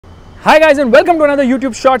Hi guys and welcome to another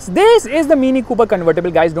YouTube Shorts. This is the Mini Cooper convertible.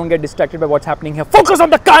 Guys, don't get distracted by what's happening here. Focus on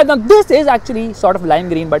the car. Now this is actually sort of lime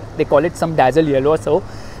green, but they call it some dazzle yellow. So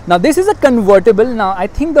now this is a convertible. Now I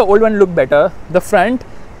think the old one looked better. The front,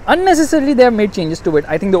 unnecessarily they have made changes to it.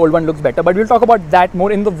 I think the old one looks better, but we'll talk about that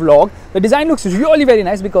more in the vlog. The design looks really very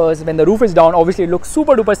nice because when the roof is down, obviously it looks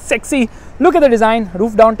super duper sexy. Look at the design.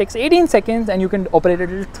 Roof down takes 18 seconds and you can operate it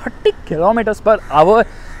at 30 kilometers per hour.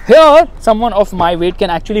 Here, someone of my weight can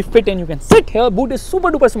actually fit in. You can sit here. Boot is super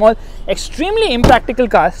duper small. Extremely impractical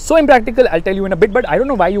car. So impractical, I'll tell you in a bit. But I don't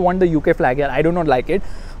know why you want the UK flag here. I do not like it.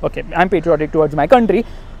 Okay, I'm patriotic towards my country.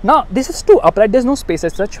 Now, this is too upright. There's no space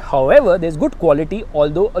as such. However, there's good quality.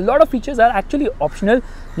 Although a lot of features are actually optional.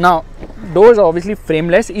 Now, doors are obviously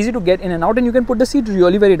frameless. Easy to get in and out. And you can put the seat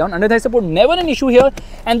really very down. Under thigh support, never an issue here.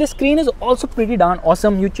 And the screen is also pretty darn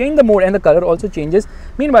awesome. You change the mode and the color also changes.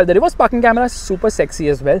 Meanwhile, the reverse parking camera is super sexy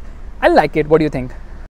as well. I like it. What do you think?